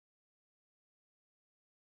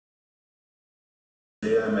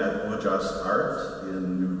Today I'm at Ojas Art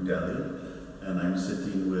in New Delhi, and I'm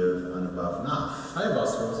sitting with Anubhav Nath. Hi,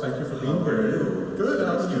 Bosros. Thank you for being here. How are you? Good.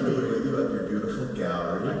 How are you doing? You at your beautiful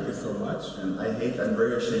gallery. Thank you so much. And I'm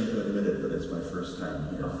very ashamed to admit it, but it's my first time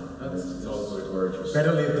here. It's all good. Gorgeous.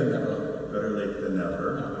 Better late than never. Better late than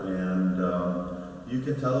never. And you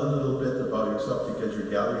can tell a little bit about yourself because your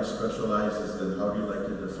gallery specializes in, how do you like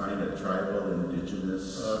to define it, tribal,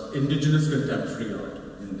 indigenous? Indigenous contemporary art.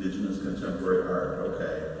 Indigenous contemporary art,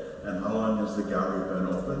 okay. And how long has the gallery been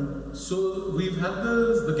open? So we've had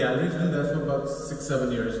the gallery's been there for about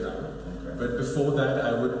 6-7 years now. Okay. But before that,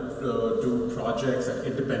 I would do projects at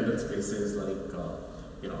independent spaces like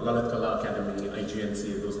Lalit Kala Academy,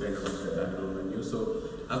 IGNC, those kind of venues. So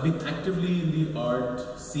I've been actively in the art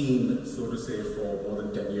scene, so to say, for more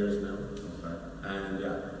than 10 years now. Okay. And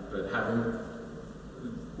yeah, but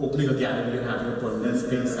opening a gallery and having a permanent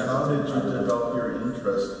space. And how did you develop your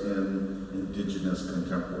interest in indigenous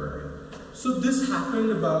contemporary? So this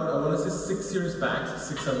happened about, I want to say 6 years back,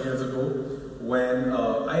 6-7 years ago, when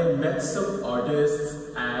I met some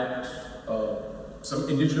artists at, some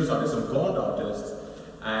indigenous artists, some Gond artists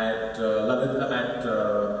at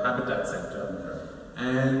Habitat Center. Okay.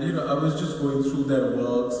 And I was just going through their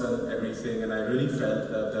works and everything, and I really felt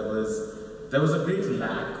that there was a great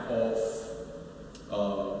lack of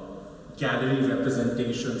gallery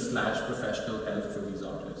representation / professional help for these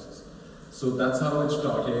artists. So that's how it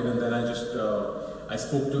started, and then I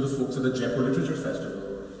spoke to the folks at the Jaipur Literature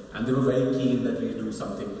Festival, and they were very keen that we do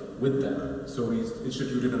something with them. So we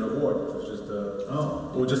instituted an award, which is the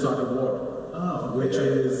Ojas Art Award, which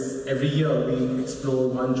is every year we explore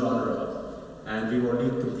one genre, and we've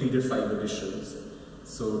already completed 5 editions.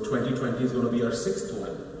 So 2020 is going to be our 6th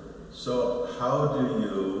one. So how do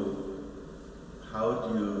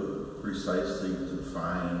you precisely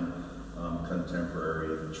define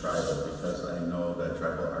contemporary tribal? Because I know that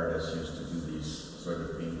tribal artists used to do these sort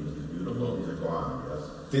of paintings, beautiful. These are gone, yes.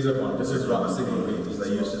 These are gone. This is rock paintings. They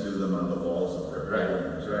used to do them on the walls of their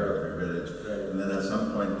every village. Right. And then at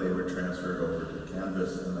some point they were transferred over to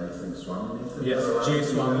canvas, and I think Swaminathan. Yes, J.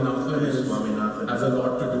 Swaminathan has a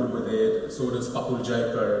lot to do with it. So does Papul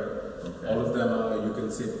Jaikar. Okay. All of them are, you can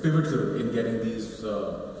say, pivotal in getting these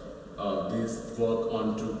work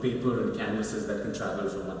onto paper and canvases that can travel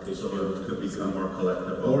from one place to the other. So it could become more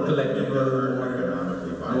collectible. More collectible,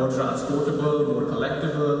 economically viable. More transportable, more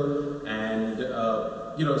collectible, and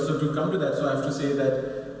so to come to that, so I have to say that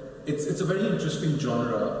it's a very interesting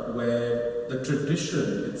genre where the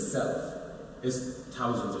tradition itself is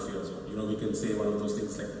thousands of years old. We can say one of those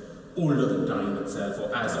things like older than time itself,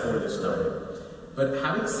 or as old as time. But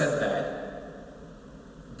having said that,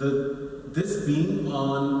 this being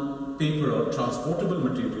on paper or transportable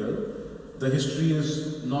material, the history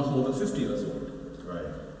is not more than 50 years old.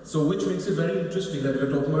 Right. So which makes it very interesting that we're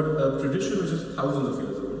talking about a tradition which is thousands of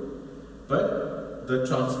years old, but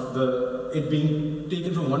it being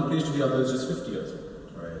taken from one place to the other is just 50 years old.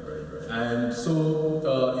 Right. And so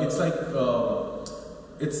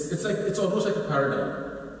it's almost like a paradigm,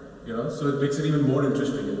 so it makes it even more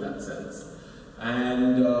interesting in that sense.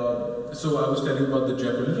 And so I was telling about the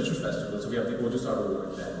Jaipur Literature Festival. So we have the Ojas Art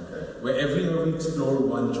Award there, where every year we explore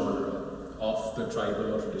one genre of the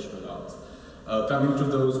tribal or traditional arts. Coming to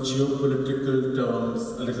those geopolitical terms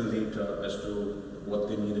a little later as to what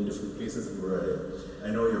they mean in different places in the world. I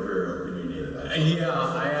know you're very opinionated. Yeah,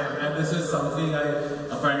 I am. And this is something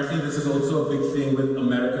apparently this is also a big thing with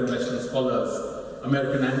American and Western scholars,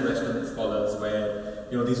 where,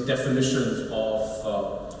 these definitions of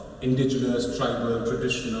indigenous, tribal,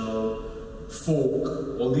 traditional,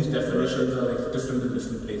 folk, all these definitions are like different in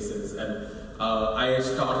different places. And I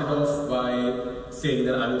started off by saying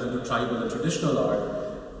that I was into tribal and traditional art,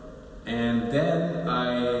 and then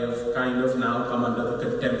I have kind of now come under the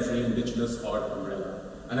contemporary indigenous art umbrella.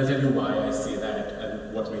 And I'll tell you why I say that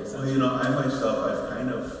and what makes sense. Well, I myself, I've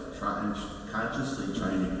kind of consciously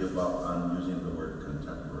trying to give up on using the word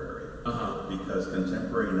contemporary. Because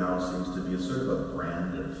contemporary now seems to be a sort of a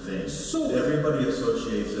branded thing. So everybody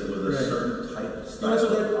associates it with a certain type, style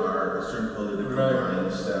of art, a certain political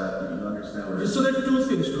mindset. You understand what I'm saying? So there are 2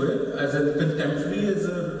 things to it. As in contemporary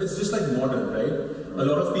it's just like modern, right? A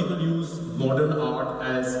lot of people use modern art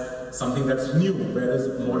as something that's new, whereas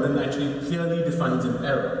modern actually clearly defines an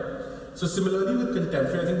era. So similarly with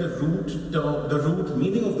contemporary, I think the root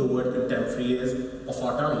meaning of the word contemporary is of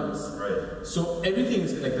our times. Right. So everything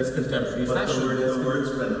is like this contemporary fashion. The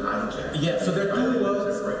word's been hijacked. Yeah, so there are 2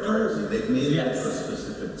 words. They've made it a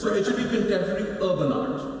specific. So it should be contemporary urban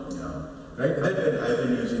art. Yeah. Right? I've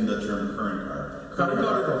been using the term current art. Current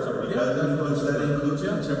art is also because that includes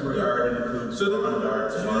contemporary art, it includes art,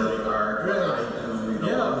 art, what I do.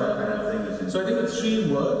 that kind of thing is. So I think it's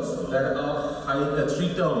three words that are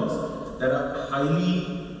three terms that are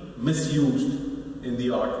highly misused in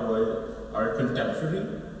the art world are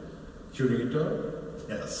contemporary, curator,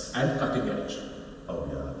 yes, and cutting edge. Oh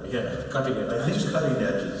yeah. Yeah, cutting edge. I think cutting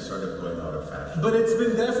edge is sort of going out of fashion. But it's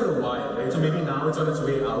been there for a while, right? So maybe now it's on its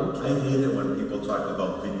way out. I hate it when people talk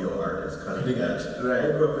about video art as cutting edge. Right.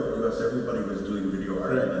 I grew up in the US, everybody was doing video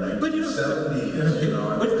art in the But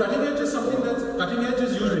 1970s. But cutting edge is something cutting edge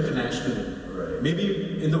is used internationally. Right. Maybe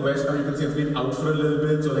in the West now you can see it's been out for a little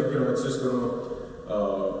bit, so it's just going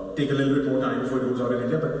to take a little bit more time before it goes out in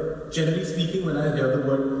India. But generally speaking, when I hear the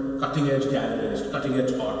word cutting edge gallerist, cutting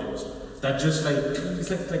edge artist, that just it's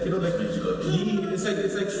like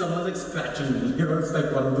it's like someone's scratching me. It's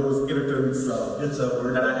like one of those irritants it's a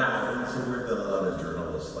word that I have. It's a word that a lot of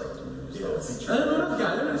journalists like to use. Yes. And a lot of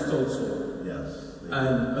gallerists also. Yes.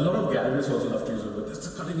 And a lot of gallerists also love to use it, but it's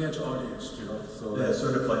a cutting edge artist, So yeah, it's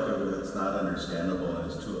sort of like it's not understandable and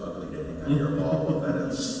it's too ugly to hang on your wall, that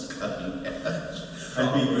it's cutting edge.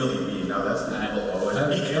 I'd be really mean. Now that's the evil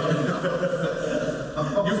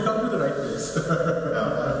You've come to the right place.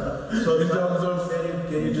 So in terms of,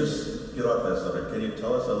 can you just get off that subject? Can you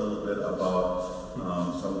tell us a little bit about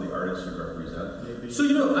some of the artists you represent? Maybe? So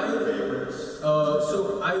favorites.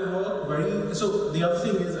 So I work very. So the other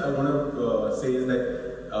thing is I want to say is that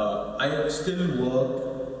I still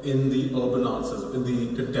work in the urban arts, in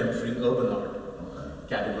the contemporary urban art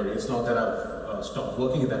category. It's not that I've stopped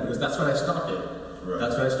working in that because that's where I started. Right.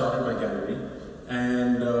 That's where I started my gallery.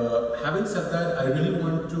 And having said that, I really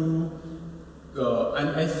want to, and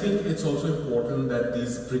I think it's also important that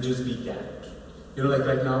these bridges be gapped. Like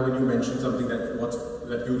right now when you mention something that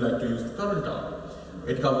you like to use the current art,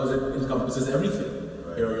 it encompasses everything.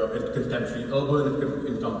 Right. Your contemporary urban,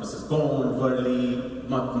 it encompasses Gond, Worli,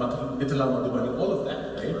 Mithila, Madhubani, all of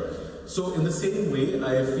that, right? Right? So in the same way,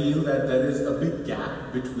 I feel that there is a big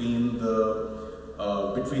gap between the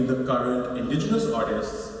current indigenous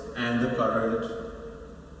artists and the current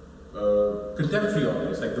contemporary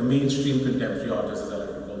artists, like the mainstream contemporary artists, as I like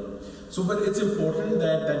to call them. So, but it's important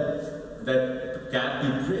that gap be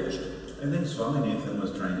bridged. I think Swaminathan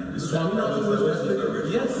was trying to do that. Swaminathan was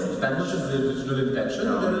definitely, yes, that was his original intention.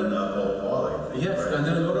 In Bhopal, I think. Yes, right? and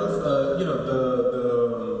there are a lot of,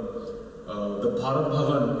 the Bharat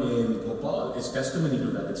Bhavan in Bhopal is testimony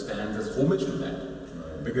to that. It stands as homage to that.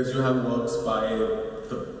 Right. Because you have works by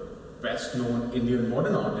the best known Indian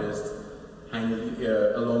modern artists hanging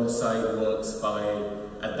alongside works by,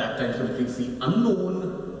 at that time, completely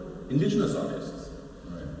unknown indigenous artists.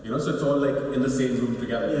 Right. So it's all like in the same room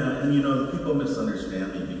together. Yeah, and people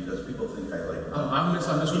misunderstand me because people think I like. I'm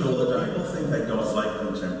misunderstood all the time. People think I don't like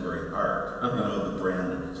contemporary art. The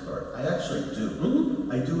branded art. I actually do.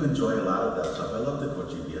 Mm-hmm. I do enjoy a lot of that stuff. I love the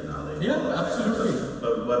Kochi Biennale. Yeah, absolutely.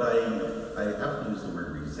 But what I have to use the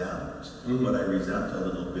word resent. Mm-hmm. What I resent a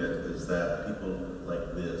little bit is that people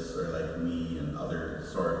like this or like me and other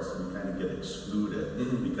sorts, we kind of get excluded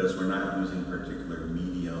because we're not using particular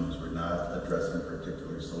mediums, we're not addressing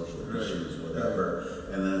particular social issues, whatever.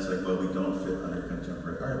 Right. And then it's like, well, we don't fit under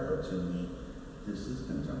contemporary art, but to me, this is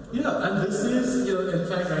contemporary. Yeah, and this is, in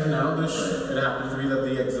fact, right now, it happens to be that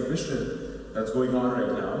the exhibition that's going on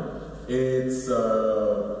right now, it's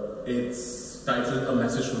titled A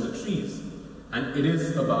Message from the Trees. And it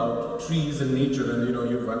is about trees and nature, and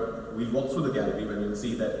we walk through the gallery and you'll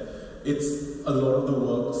see that a lot of the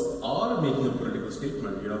works are making a political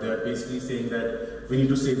statement. They're basically saying that we need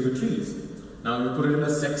to save the trees. Now you put it in a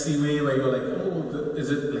sexy way where you're like, oh, is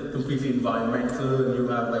it like completely environmental? And you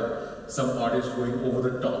have like some artists going over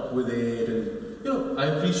the top with it, and I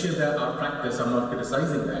appreciate that art practice. I'm not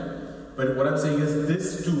criticizing that, but what I'm saying is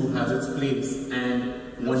this too has its place, and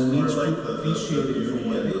one needs to appreciate it for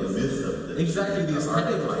what it is. Exactly, the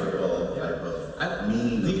aesthetic of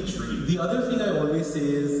meaning of the tree. The other thing I always say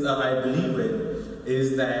is, I believe in,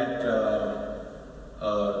 is that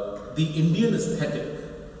the Indian aesthetic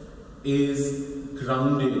is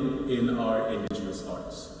grounded in our indigenous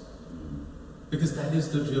arts. Because that is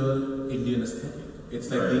the real Indian aesthetic. It's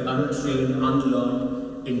like the untrained,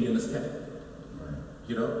 unlearned Indian aesthetic.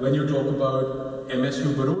 Right. When you talk about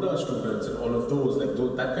MSU Baroda students and all of those,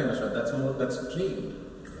 that kind of stuff, that's trained.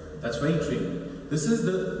 That's very trained. This is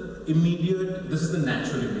the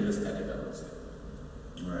natural Indian aesthetic, I would say.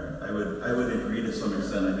 Right. I would agree to some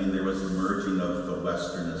extent. I mean, there was a merging of the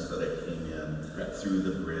Westernness that came in through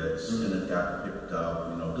the Brits, and it got picked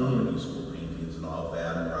up, company school paintings and all of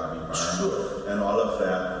that, and Robbie Barham and all of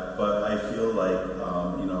that. But I feel like,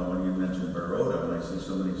 when you mentioned Baroda, when I see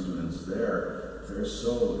so many students there, they're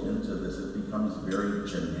so into this, it becomes very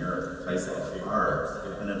generic type of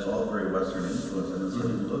art, and it's all very Western influence. And it's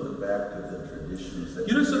like, look back to the traditions that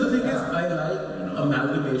so the thing is, I like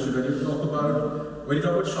amalgamation. When you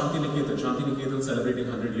talk about Shanti Niketan celebrating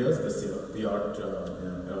 100 years this year, the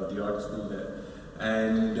art school there,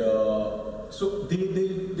 and so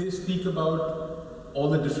they speak about all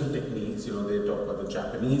the different techniques. They talk about the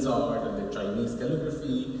Japanese art and the Chinese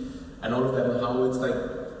calligraphy and all of that, and how it's like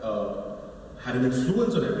had an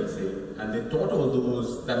influence on everything, and they taught all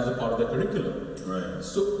those. That was a part of their curriculum. Right.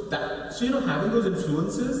 So having those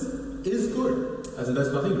influences is good. As in,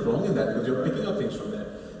 there's nothing wrong in that because you're picking up things from there.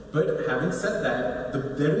 But having said that,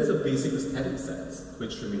 there is a basic aesthetic sense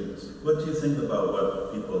which remains. What do you think about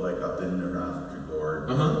what people like Anubhav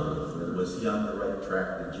Nath, was he on the right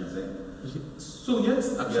track, did you think? So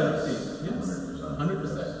yes, absolutely. Yes.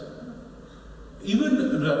 100%.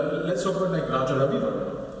 Even, let's talk about like Raja Ravi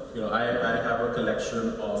Varma. I have a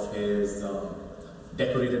collection of his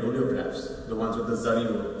decorated oleographs, the ones with the zari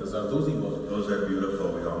work, the zardozi work. Those are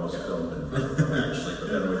beautiful. We almost filmed in front of them actually, but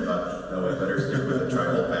then we thought, no, we better stick with the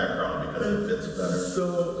tribal background because it fits better.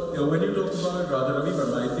 So, when you talk about Raja Ravi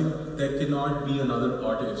Varma, I think there cannot be another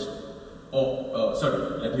artist.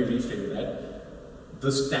 Let me reframe that.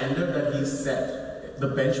 The standard that he set, the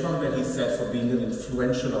benchmark that he set for being an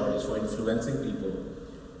influential artist, for influencing people,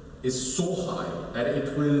 is so high that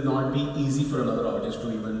it will not be easy for another artist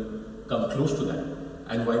to even come close to that.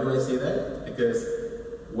 And why do I say that? Because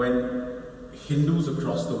when Hindus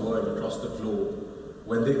across the world, across the globe,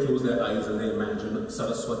 when they close their eyes and they imagine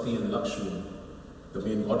Saraswati and Lakshmi, the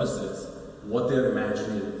main goddesses, what they're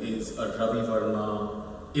imagining is a Ravi Varma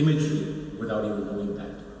imagery without even knowing that.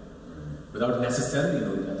 Without necessarily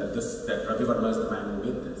knowing that Ravi Varma is the man who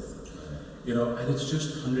made this. And it's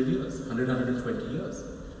just 100 years, 120 years.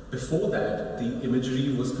 Before that, the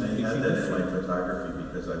imagery was completely different. I had that in my photography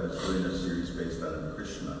because I was doing a series based on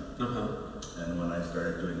Krishna. And when I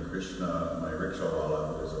started doing Krishna, my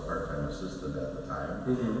rickshawala was a part-time assistant at the time,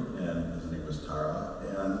 and his name was Tara.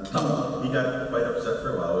 And he got quite upset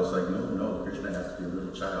for a while. I was like, no, Krishna has to be a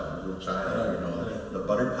little child. The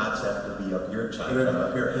butter pots have to be up here, child,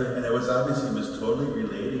 up here. And it was obviously totally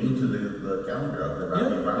relating to the calendar of the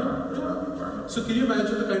Ravi Varma. So can you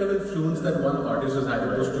imagine the kind of influence that one artist has had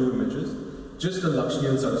with those two images? Just the Lakshmi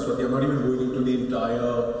and Saraswati. I'm not even going into the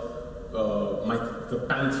entire the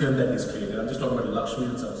pantheon that he's created. I'm just talking about Lakshmi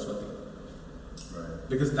and Saraswati. Right.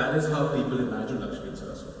 Because that is how people imagine Lakshmi and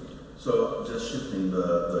Saraswati. So just shifting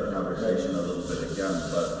the conversation a little bit again,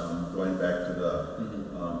 but going back to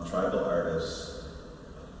the tribal artists,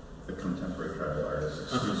 the contemporary tribal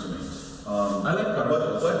artists, excuse me. I like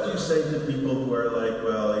what do you say to people who are like,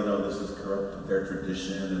 well, this is corrupted their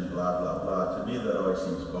tradition and blah, blah, blah? To me, that always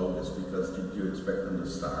seems bogus because do you expect them to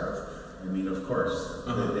starve? I mean, of course,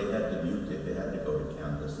 they had to mutate, they had to go to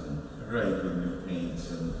canvas and paint with new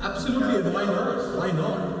paints. Absolutely, and why not? Why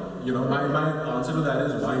not? My answer to that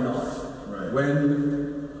is why not? Right.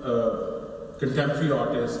 When contemporary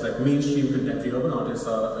artists, like mainstream contemporary urban artists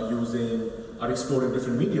are exploring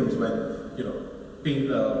different mediums, when,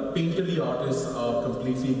 painterly artists are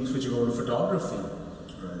completely switching over to photography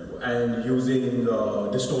and using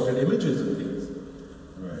distorted images and things.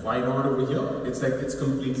 Right. Why not over here? It's like it's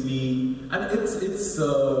completely, and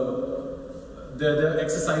they're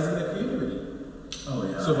exercising their creativity. Oh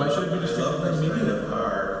yeah. So why should it be restricted by media? Kind of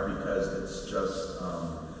art because it's just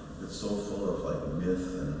it's so full of like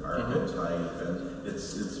myth and archetype and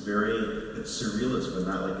it's surrealist, but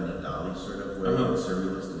not like in a Dali sort of way. It's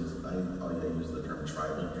surrealist, and I use the term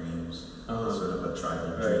tribal dreams. Sort of a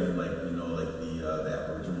tribal dream, like the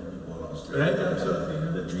Aboriginal people in Australia. Right, absolutely.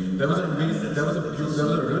 The dream. There was a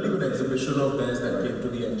really good exhibition of theirs that came to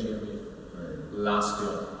the NGMA last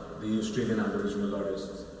year. The Australian Aboriginal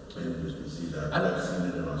artists. I usually see that. I've seen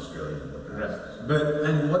it in Australia in the past. Right.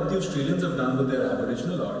 And what the Australians have done with their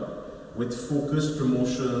Aboriginal art, with focused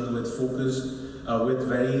promotion, with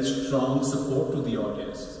very strong support to the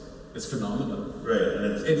artists, is phenomenal. Right, and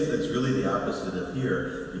it's really the opposite of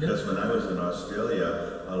here, because when I was in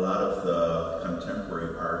Australia, a lot of the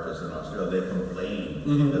contemporary artists in Australia, they complained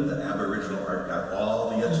that the Aboriginal art got all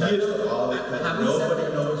the attention,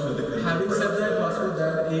 nobody knows who the contemporary. Having said that,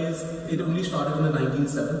 it only started in the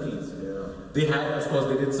 1970s. They had, of course,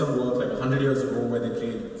 they did some work like 100 years ago where they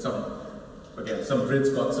created some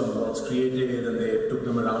Brits got some works created and they took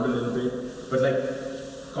them around a little bit, but like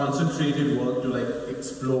concentrated work to like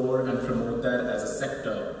explore and promote that as a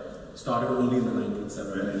sector started only in the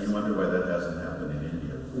 1970s. Right, and you wonder why that hasn't happened in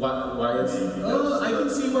India. Why it's, I can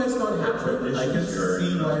see why it's not happened. I can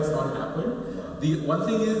see why it's not happened. The one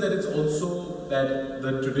thing is that it's also that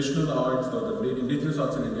the traditional arts, or the indigenous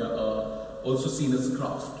arts in India, are also seen as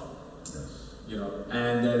craft. Yes. You know,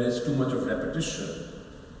 and there is too much of repetition.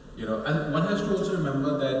 You know, and one has to also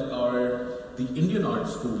remember that the Indian art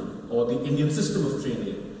school or the Indian system of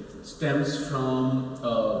training stems from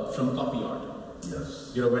copy art.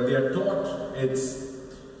 Yes. You know, when they are taught, it's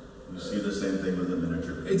you see the same thing with the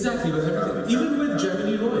miniature. Exactly, with everything. Even with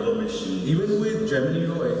Gemini Roy. Even with Gemini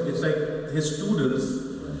Roy, it's like his students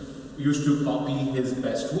used to copy his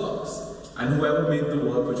best works, and whoever made the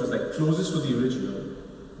work which was like closest to the original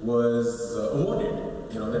was awarded.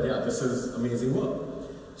 You know, that yeah, this is amazing work.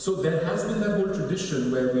 So there has been that whole tradition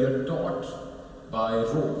where we are taught by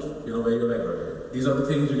rote. You know, where you're like, these are the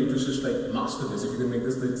things you need to just like master this. If you can make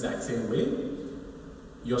this the exact same way,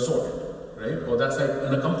 you're sorted. Right? Or that's like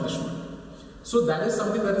an accomplishment. So that is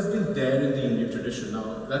something that has been there in the Indian tradition.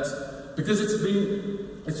 Now that's because it's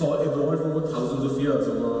all evolved over thousands of years,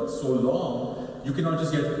 over so long. You cannot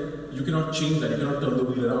change that. You cannot turn the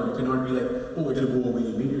wheel around. You cannot be like, oh, it'll go away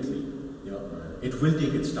immediately. You know, it will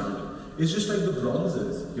take its time. It's just like the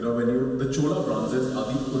bronzes. You know, the Chola bronzes are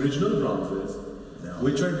the original bronzes,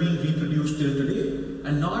 which are being reproduced till today,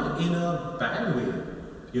 and not in a bad way.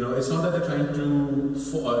 You know, it's not that they're trying to,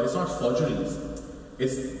 it's not forgeries.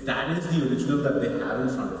 That is the original that they have in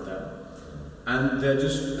front of them. And they're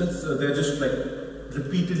just like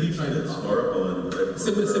repeatedly trying to historical and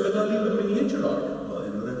similarly with miniature art. Well,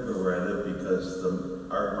 in Liverpool where I live, because the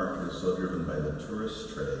art market is so driven by the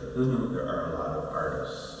tourist trade, there are a lot of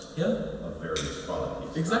artists of various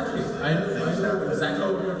qualities. Exactly. I know exactly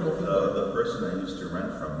what you're talking about. The person I used to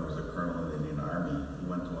rent from, who was a colonel in the Indian Army, he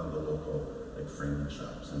went to one of the local framing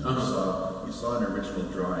shops, and he saw an original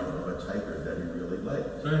drawing of a tiger that he really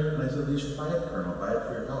liked. Right. And I said, you should buy it, Colonel, buy it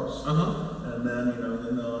for your house. And then, you know,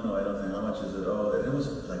 no, I don't think, how much is it? Oh, and it was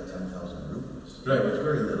like 10,000 rupees. Right. It was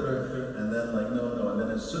very little. Right. And then like, no. And then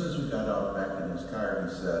as soon as we got out back in his car,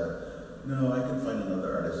 he said, no, I can find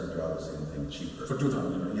another artist to draw the same thing cheaper. For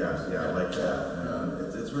 2,000. Yes, like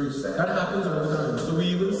that. It's very sad. That happens all the time. So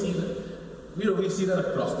we even see that, you know, we see that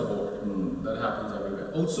across the board. That happens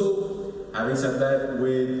everywhere. Also, having said that,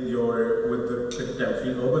 with the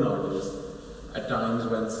contemporary urban artists, at times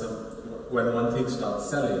when one thing starts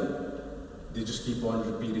selling, they just keep on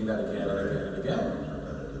repeating that again and again and again.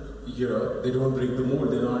 You know, they don't break the mold.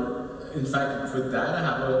 They're not. In fact, with that,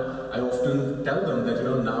 I often tell them that, you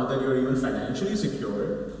know, now that you're even financially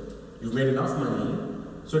secure, you've made enough money,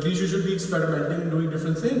 so at least you should be experimenting and doing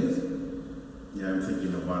different things. Yeah, I'm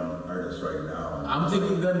thinking of one artist right now. I'm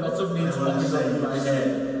thinking there are lots of names popping up in my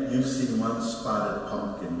head. You've seen one spotted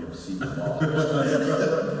pumpkin, you've seen them all.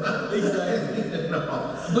 Exactly.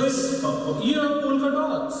 But, you know, polka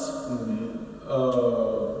dots.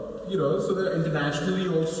 You know, so they're internationally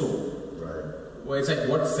also. Right. Where it's like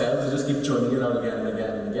what sells, you just keep churning it out again and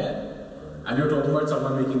again and again. Right. And you're talking about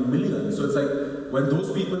someone making millions. So it's like when those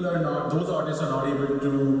artists are not able to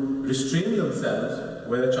restrain themselves,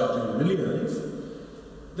 where they're charging millions,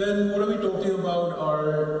 then what are we talking about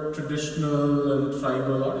our traditional and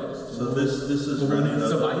tribal artists? So this is running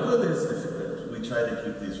survival is difficult. We try to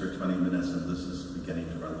keep these for 20 minutes, and this is beginning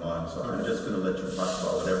to run long. So I'm just going to let you talk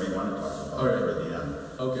about whatever you want to talk about for the end.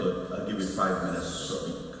 Okay. So I'll give you 5 minutes to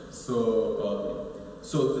speak.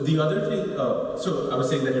 So the other thing, so I was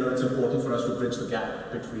saying that, you know, it's important for us to bridge the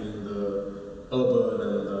gap between the urban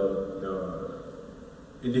and the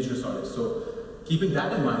indigenous artists. So keeping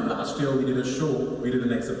that in mind, last year we did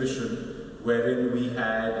an exhibition wherein we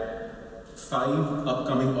had 5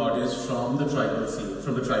 upcoming artists from the tribal scene,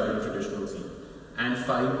 from the tribal and traditional scene, and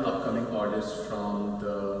 5 upcoming artists from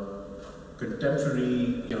the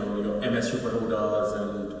contemporary, you know, your MS Ruparodas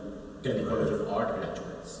and Delhi College of Art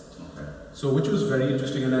graduates. Okay. So which was very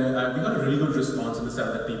interesting, and we got a really good response in the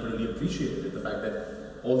sense that people really appreciated it, the fact that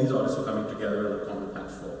all these artists were coming together on a common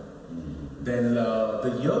platform. Then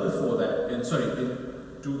the year before that, in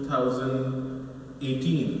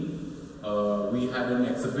 2018, we had an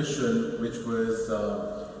exhibition which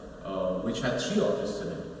had 3 artists in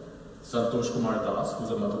it. Santosh Kumar Das, who's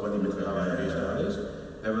a Madhubani based artist.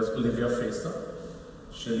 There was Olivia Fraser.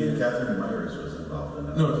 Catherine Myers was involved in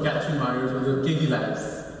that. No, Catherine Myers was Katie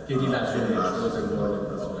Lass. Katie Lass was involved in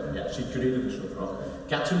this one. Yeah, she curated the show.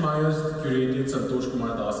 Catherine Myers curated Santosh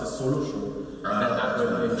Kumar Das' solo show that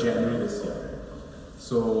happened in January this year.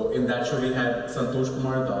 So in that show we had Santosh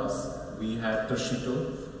Kumar Das, we had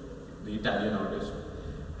Tershito, the Italian artist,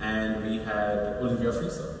 and we had Olivia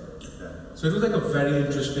Fraser. Okay. So it was like a very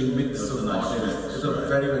interesting mix of artists. It was a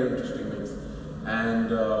very, very interesting mix.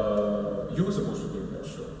 And you were supposed to be in that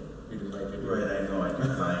show. You didn't like it. Right, I know, I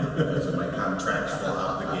declined because of my contractual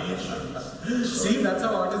obligations. See, that's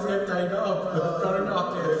how artists get tied up.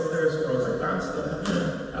 There's pros and cons to that.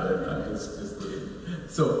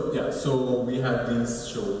 So we had these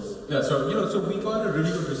shows. Yeah, so we got a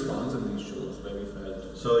really good response in these shows where we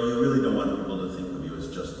felt. So you really don't want people to think of you as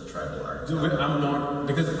just a tribal artist? I'm not,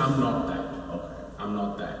 because I'm not that. Okay. I'm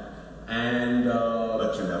not that. And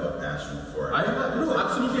but you have a passion for it.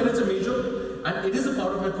 Absolutely, and it's a major, and it is a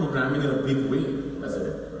part of my programming in a big way.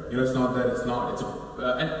 Right. It's not that it's not. It's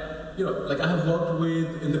I have worked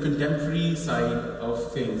with in the contemporary side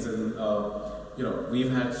of things, and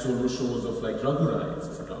we've had solo shows of like Raghu Rai's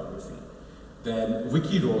photography. Then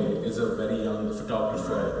Vicky Roy is a very young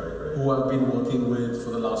photographer who I've been working with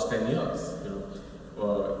for the last 10 years.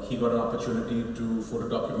 He got an opportunity to photo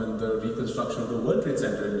document the reconstruction of the World Trade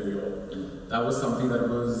Center in New York. That was something that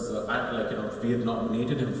was, we had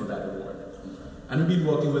nominated him for that award. And we've been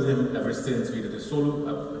working with him ever since. We did a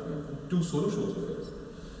two solo shows of his.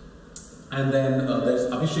 And then there's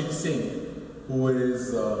Abhishek Singh, who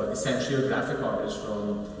is essentially a graphic artist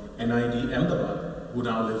from NID Ahmedabad, who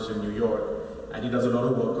now lives in New York, and he does a lot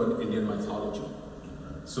of work on Indian mythology.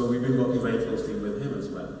 So we've been working very closely with him as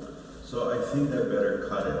well. So I think I better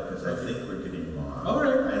cut it, because I think we're getting long. All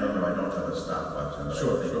right. I don't know, I don't have a stopwatch on it.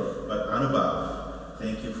 Sure. But Anubhav,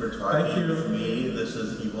 thank you for talking with me. This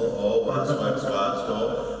is Evil O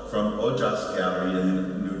Waswatswasto from Ojas Gallery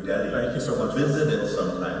in New Delhi. Thank you so much. Visit it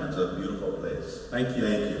sometime. It's a beautiful place. Thank you.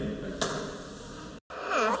 Thank you.